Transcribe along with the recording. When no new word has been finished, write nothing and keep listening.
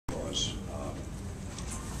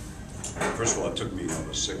First of all, it took me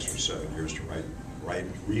almost 6 or 7 years to write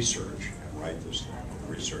research and write this thing.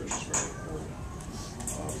 Research is very important.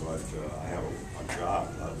 But I have a job.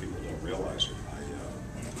 A lot of people don't realize it.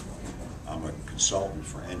 I'm a consultant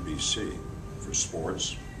for NBC for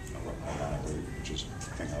sports, ironically, which is the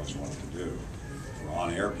thing I always wanted to do, for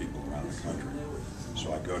on-air people around the country.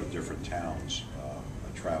 So I go to different towns.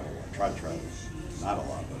 I travel. I try to travel, not a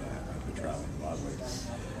lot, but I've been traveling a lot lately.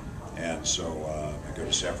 And so I go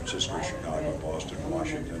to San Francisco, Chicago, Boston,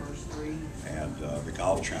 Washington, and the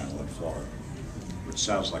Golf Channel in Florida, which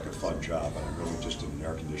sounds like a fun job, but I'm really just in an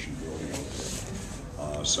air-conditioned building.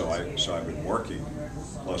 So I've been working,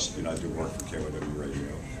 plus I do work for KYW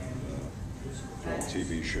Radio, for a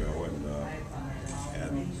TV show,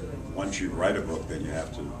 and once you write a book, then you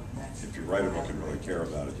have to, if you write a book and really care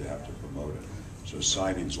about it, you have to promote it. So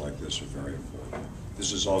signings like this are very important.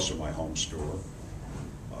 This is also my home store.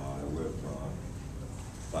 I live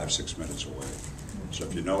 5-6 minutes away. So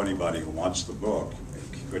if you know anybody who wants the book,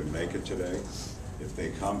 and couldn't make it today, if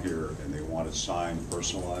they come here and they want it signed,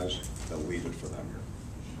 personalized, they'll leave it for them here.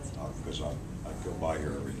 Because I go by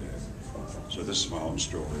here every day. So this is my home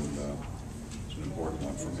store, and it's an important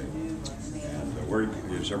one for me. And where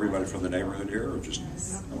is everybody from the neighborhood here, or just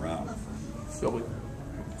around?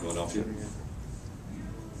 Philadelphia?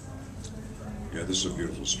 Yeah, this is a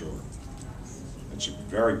beautiful store. It's a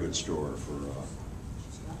very good store for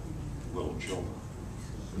little children,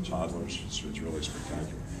 for toddlers. It's really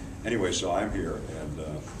spectacular. Anyway, so I'm here, and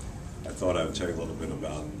I thought I would tell you a little bit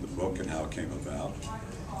about the book and how it came about.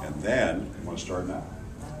 And then, you want to start now?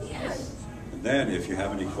 Yes. And then, if you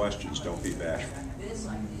have any questions, don't be bashful.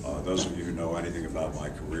 Those of you who know anything about my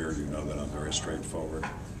career, you know that I'm very straightforward.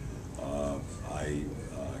 I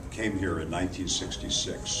came here in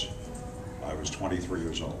 1966. I was 23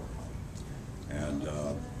 years old. And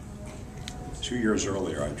 2 years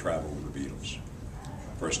earlier, I traveled with the Beatles,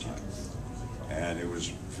 first time. And it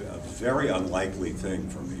was a very unlikely thing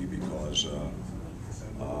for me because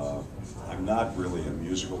I'm not really a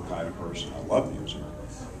musical kind of person. I love music,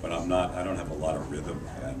 but I don't have a lot of rhythm.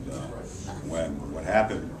 And what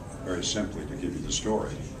happened, very simply to give you the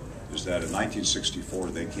story, is that in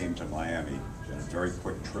 1964 they came to Miami on a very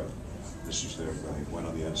quick trip. This was when they went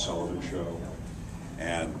on the Ed Sullivan Show.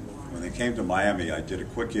 And when they came to Miami, I did a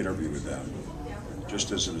quick interview with them.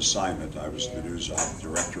 Just as an assignment, I was the news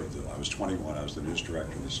director I was 21, I was the news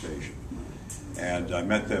director of the station. And I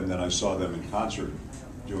met them, then I saw them in concert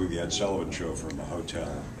doing the Ed Sullivan Show from a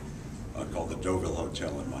hotel called the Deauville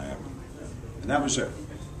Hotel in Miami. And that was it.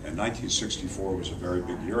 And 1964 was a very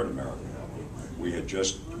big year in America. We had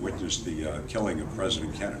just witnessed the killing of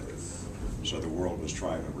President Kennedy. So the world was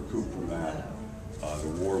trying to recoup from that. The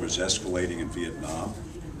war was escalating in Vietnam.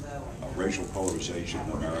 Racial polarization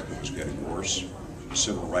in America was getting worse. The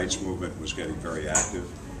civil rights movement was getting very active.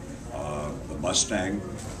 The Mustang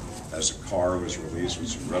as a car was released. It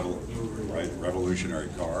was a revolutionary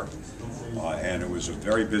car. And it was a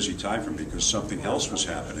very busy time for me because something else was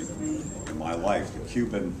happening in my life. The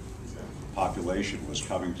Cuban population was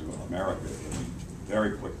coming to America in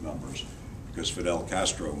very quick numbers because Fidel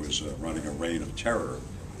Castro was running a reign of terror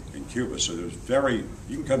in Cuba. So there was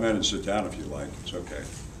you can come in and sit down if you like, it's okay.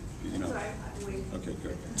 Okay,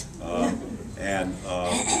 good.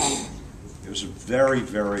 It was a very,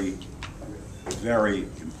 very, very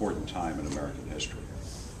important time in American history.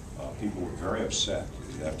 People were very upset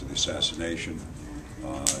after the assassination.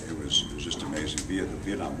 It was just amazing. The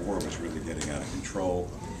Vietnam War was really getting out of control.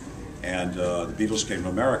 And the Beatles came to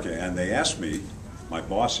America, and they asked me, my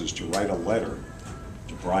bosses, to write a letter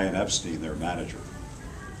to Brian Epstein, their manager.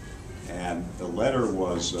 And the letter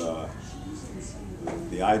was,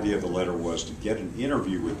 the idea of the letter was to get an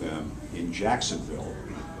interview with them in Jacksonville,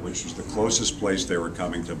 which was the closest place they were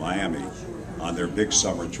coming to Miami on their big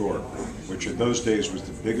summer tour, which in those days was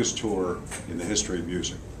the biggest tour in the history of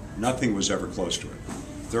music. Nothing was ever close to it.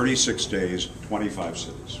 36 days, 25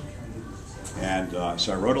 cities. And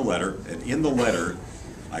so I wrote a letter, and in the letter,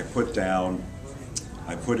 I put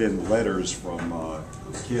in letters from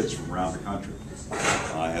kids from around the country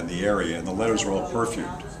and the area, and the letters were all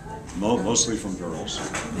perfumed, mostly from girls,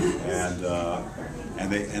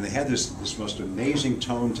 and they had this most amazing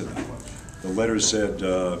tone to them. The letter said,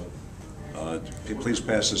 "Please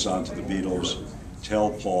pass this on to the Beatles.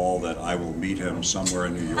 Tell Paul that I will meet him somewhere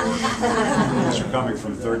in New York." These are coming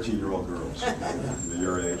from 13-year-old girls,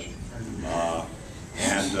 your age.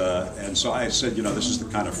 And so I said, this is the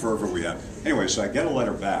kind of fervor we have. Anyway, so I get a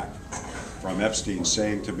letter back from Epstein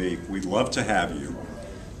saying to me, "We'd love to have you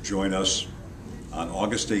join us on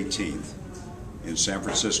August 18th in San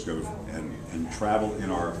Francisco and travel in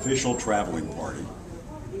our official traveling party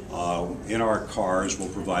In our cars, we'll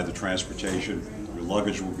provide the transportation. Your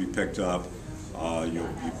luggage will be picked up. You'll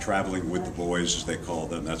be traveling with the boys, as they call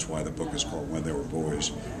them. That's why the book is called When They Were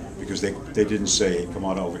Boys, because they didn't say, come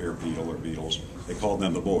on over here, Beetle or Beatles. They called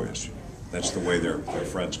them the boys. That's the way their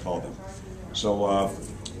friends called them. So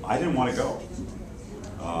I didn't want to go.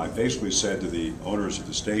 I basically said to the owners of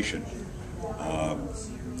the station,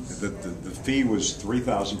 the fee was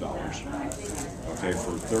 $3,000, okay,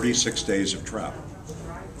 for 36 days of travel.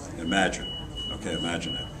 Imagine, okay,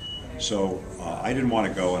 imagine that. So I didn't want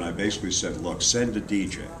to go, and I basically said, look, send a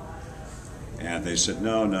DJ. And they said,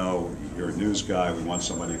 no, no, you're a news guy, we want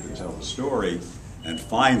somebody who can tell the story and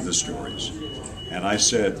find the stories. And I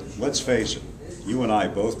said, let's face it, you and I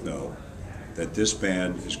both know that this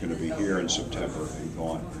band is going to be here in September and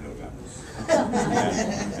gone in November.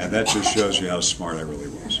 And that just shows you how smart I really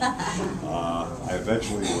was. I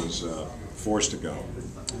eventually was forced to go.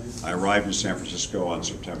 I arrived in San Francisco on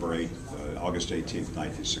August 18th,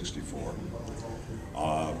 1964.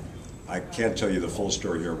 I can't tell you the full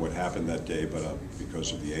story here of what happened that day, but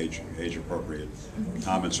because of the age-appropriate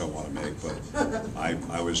comments I want to make. But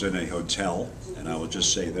I was in a hotel, and I will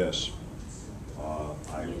just say this.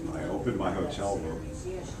 I opened my hotel room,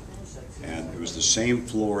 and it was the same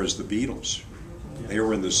floor as the Beatles. They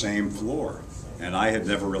were in the same floor, and I had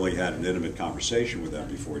never really had an intimate conversation with them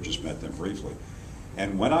before, just met them briefly.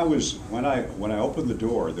 And when I opened the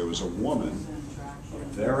door, there was a woman, a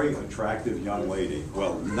very attractive young lady.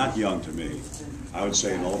 Well, not young to me. I would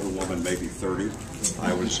say an older woman, maybe 30.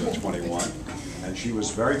 I was 21, and she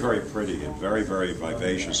was very, very pretty and very, very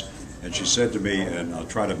vivacious. And she said to me, and I'll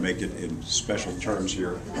try to make it in special terms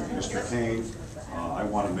here, Mr. Kane, I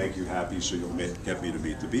want to make you happy, so you'll get me to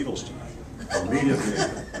meet the Beatles tonight.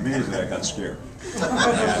 Immediately I got scared,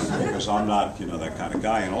 and because I'm not, that kind of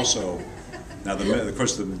guy. And also, now of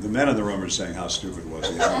course the men in the room are saying how stupid was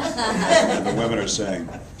he, and the women are saying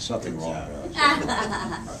something wrong.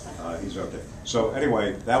 He's okay. So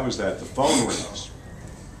anyway, that was that. The phone rings.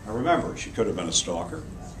 Now remember, she could have been a stalker.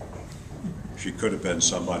 She could have been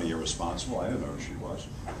somebody irresponsible. I didn't know who she was.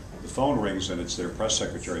 The phone rings, and it's their press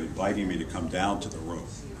secretary inviting me to come down to the room.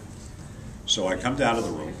 So I come down to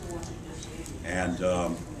the room, and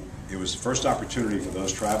it was the first opportunity for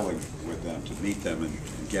those traveling with them to meet them and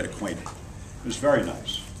get acquainted. It was very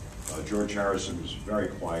nice. George Harrison was a very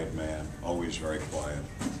quiet man, always very quiet.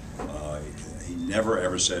 He never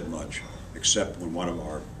ever said much, except when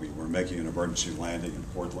we were making an emergency landing in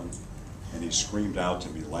Portland, and he screamed out to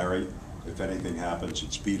me, Larry, if anything happens,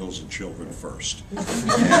 it's Beatles and children first. He did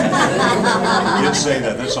say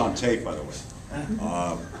that. That's on tape, by the way.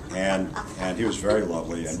 And he was very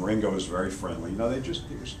lovely, and Ringo was very friendly.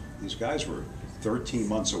 These guys were 13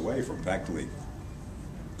 months away from practically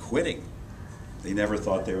quitting. They never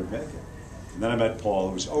thought they would make it. And then I met Paul,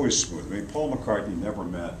 who was always smooth. I mean, Paul McCartney never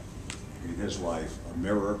met in his life a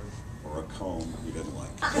mirror or a comb he didn't like.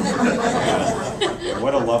 And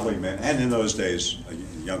what a lovely man. And in those days,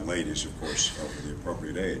 young ladies, of course, over the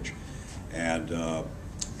appropriate age. And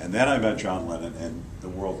then I met John Lennon, and the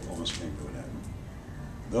world almost came to an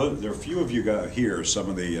end. There are a few of you here, some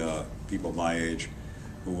of the people my age,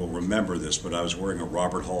 who will remember this, but I was wearing a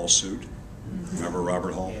Robert Hall suit. Remember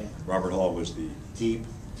Robert Hall? Robert Hall was the deep,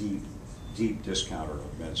 deep, deep discounter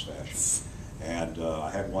of men's fashion. And I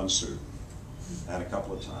had one suit and a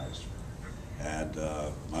couple of ties. And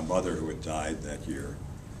my mother, who had died that year,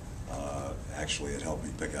 actually had helped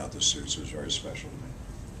me pick out the suit, so it was very special to me.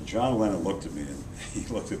 And John Lennon looked at me, and he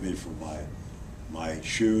looked at me from my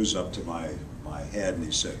shoes up to my head, and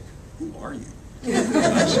he said, "Who are you?" And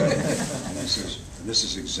I said, and this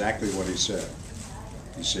is exactly what he said.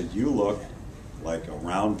 He said, "You look like a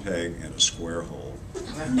round peg in a square hole.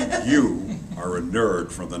 You are a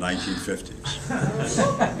nerd from the 1950s.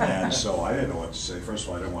 And so I didn't know what to say. First of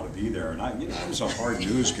all, I didn't want to be there. And I was a hard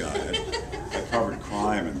news guy. I covered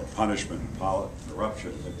crime and punishment and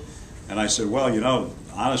corruption. And I said, well,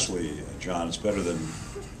 honestly, John, it's better than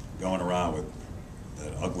going around with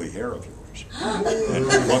that ugly hair of yours.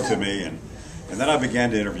 And he looked at me, and then I began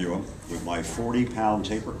to interview him with my 40-pound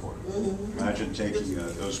tape recorder. Imagine taking,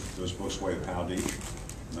 those books weigh a pound each.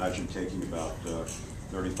 Imagine taking about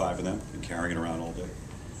 35 of them and carrying it around all day.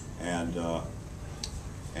 And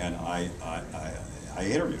I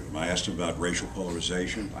interviewed him. I asked him about racial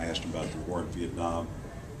polarization. I asked him about the war in Vietnam.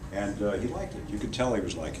 And he liked it. You could tell he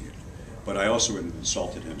was liking it. But I also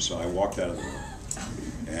insulted him, so I walked out of the room.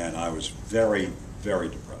 And I was very, very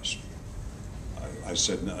depressed. I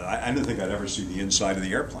said, no, I didn't think I'd ever see the inside of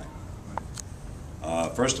the airplane.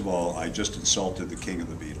 First of all, I just insulted the king of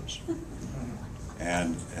the Beatles.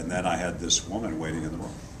 And then I had this woman waiting in the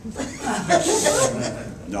room.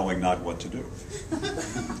 knowing not what to do.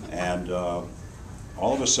 And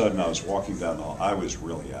all of a sudden I was walking down the hall, I was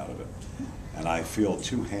really out of it, and I feel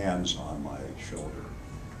two hands on my shoulder,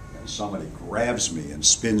 and somebody grabs me and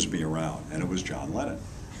spins me around, and it was John Lennon.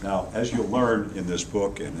 Now, as you'll learn in this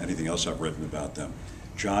book and anything else I've written about them,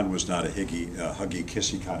 John was not a huggy,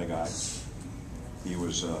 kissy kind of guy. He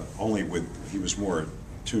was he was more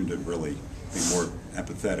tuned to really be more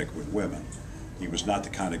empathetic with women. He was not the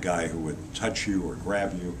kind of guy who would touch you or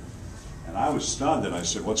grab you. And I was stunned, and I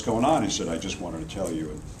said, "What's going on?" He said, "I just wanted to tell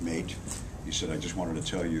you, mate." He said, "I just wanted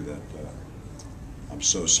to tell you that I'm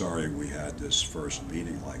so sorry we had this first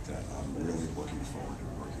meeting like that. I'm really looking forward to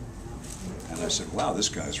working." And I said, "Wow, this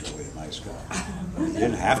guy's really a nice guy. He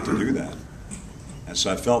didn't have to do that." And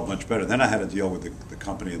so I felt much better. Then I had to deal with the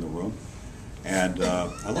company in the room. And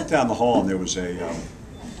I looked down the hall, and there was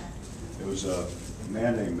a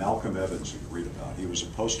man named Malcolm Evans who read about. He was a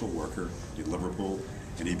postal worker in Liverpool,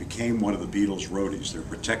 and he became one of the Beatles' roadies, their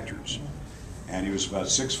protectors. And he was about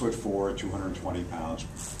 6'4", 220 pounds,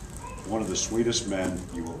 one of the sweetest men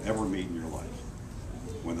you will ever meet in your life.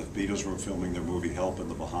 When the Beatles were filming their movie Help in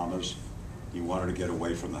the Bahamas, he wanted to get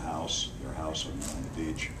away from the house, their house on the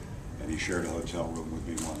beach, and he shared a hotel room with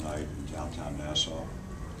me one night in downtown Nassau.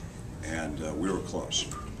 And we were close,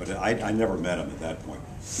 but I never met him at that point.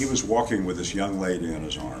 He was walking with this young lady on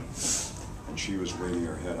his arm, and she was leaning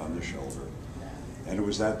her head on his shoulder. And it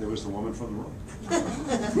was there was the woman from the room.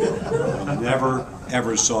 I never,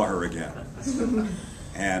 ever saw her again.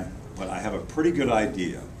 But I have a pretty good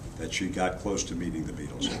idea that she got close to meeting the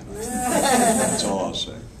Beatles. That's all I'll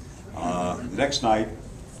say. The next night,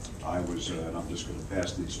 I was, and I'm just going to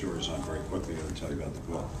pass these stories on very quickly and tell you about the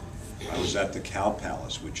book. I was at the Cow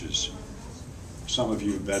Palace, which is, some of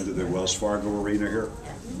you have been to the Wells Fargo Arena here,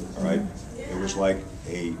 all right? It was like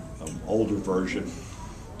an older version.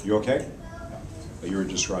 You okay? You were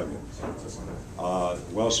describing it.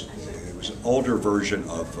 It was an older version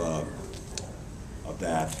of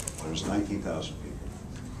that. There was 19,000 people.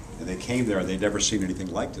 And they came there and they'd never seen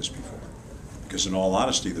anything like this before. Because in all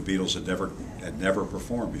honesty, the Beatles had never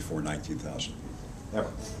performed before 19,000,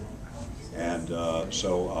 ever. And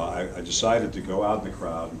so I decided to go out in the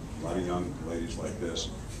crowd, a lot of young ladies like this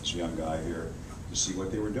young guy here, to see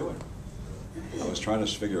what they were doing. I was trying to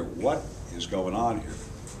figure out what is going on here.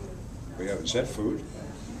 Is that food?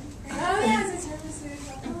 Oh yeah, it's a tiramisu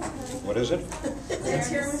truffle. What is it? It's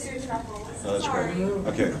a tiramisu truffle. Oh, that's great.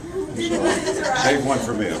 Okay, so save one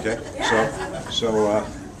for me, okay?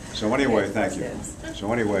 So anyway, thank you.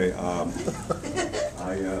 So anyway, I'm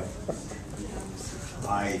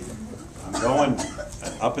going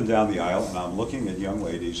up and down the aisle, and I'm looking at young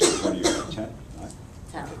ladies. What are you, 10?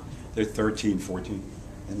 9? They're 13, 14,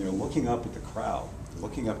 and they're looking up at the crowd,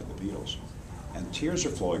 looking up at the Beatles, and tears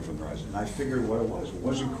are flowing from their eyes. And I figured what it was. It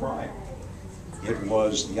wasn't crying. It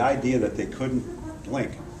was the idea that they couldn't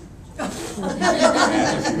blink. And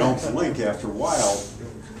if you don't blink after a while,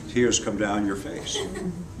 tears come down your face.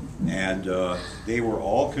 And they were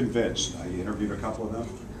all convinced, I interviewed a couple of them,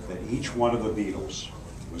 that each one of the Beatles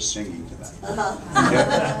was singing to them.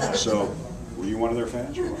 Yeah. So, were you one of their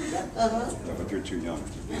fans? Or what? Yeah, but you're too young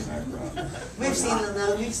to be in that crowd. We've seen them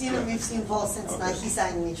though. We've seen Paul since he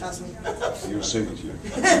sang me, trust me. He was singing to you.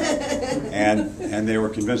 And they were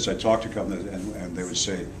convinced. I talked to a couple and they would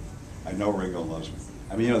say, "I know Ringo loves me."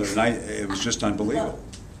 I mean, it was just unbelievable.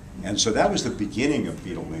 And so that was the beginning of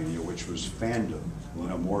Beatlemania, which was fandom,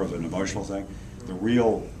 more of an emotional thing. The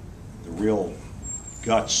real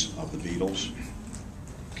guts of the Beatles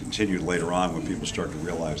continued later on when people started to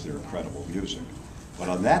realize their incredible music. But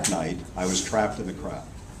on that night, I was trapped in the crowd.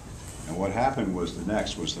 And what happened was one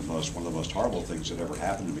of the most horrible things that ever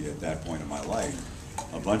happened to me at that point in my life.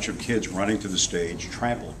 A bunch of kids running to the stage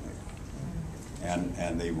trampled me.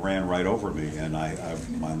 And they ran right over me, and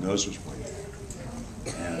my nose was bleeding.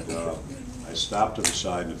 And I stopped to the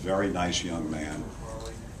side, and a very nice young man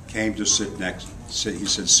came to sit next. He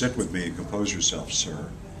said, "Sit with me and compose yourself, sir."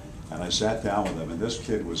 And I sat down with him, and this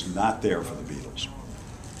kid was not there for the Beatles.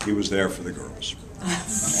 He was there for the girls.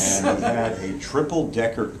 And he had a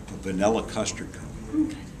triple-decker vanilla custard cup.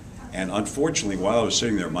 And unfortunately, while I was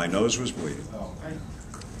sitting there, my nose was bleeding.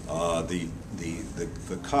 The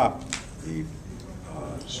cup, the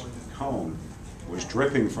cone, was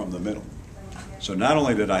dripping from the middle. So not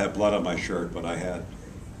only did I have blood on my shirt, but I had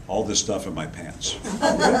all this stuff in my pants.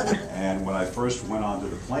 And when I first went onto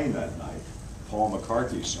the plane that night, Paul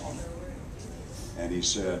McCartney saw me. And he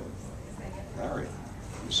said, "Larry,"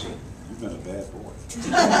 he said, "you've been a bad boy."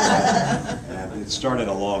 And it started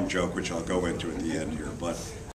a long joke, which I'll go into at the end here. But